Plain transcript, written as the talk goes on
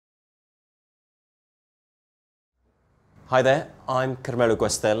Hi there, I'm Carmelo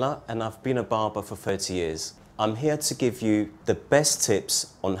Guastella and I've been a barber for 30 years. I'm here to give you the best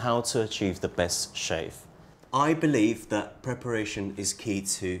tips on how to achieve the best shave. I believe that preparation is key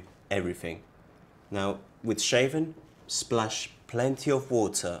to everything. Now, with shaving, splash plenty of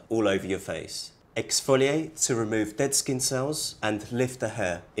water all over your face. Exfoliate to remove dead skin cells and lift the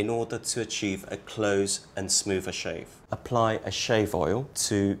hair in order to achieve a close and smoother shave. Apply a shave oil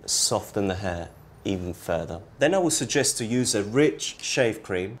to soften the hair even further. Then I will suggest to use a rich shave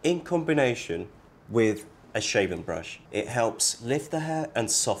cream in combination with a shaving brush. It helps lift the hair and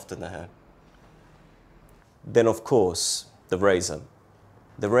soften the hair. Then of course, the razor.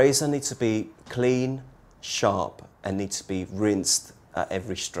 The razor needs to be clean, sharp, and needs to be rinsed at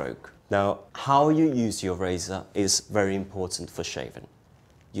every stroke. Now, how you use your razor is very important for shaving.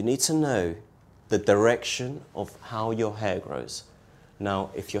 You need to know the direction of how your hair grows.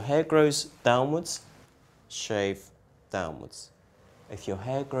 Now, if your hair grows downwards, shave downwards. If your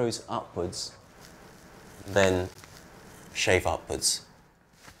hair grows upwards, then shave upwards.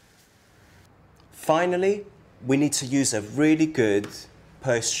 Finally, we need to use a really good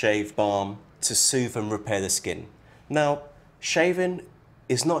post-shave balm to soothe and repair the skin. Now, shaving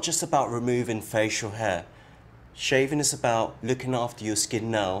is not just about removing facial hair. Shaving is about looking after your skin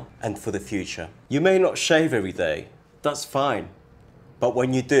now and for the future. You may not shave every day, that's fine. But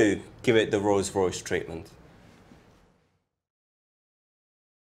when you do, give it the Rolls-Royce treatment.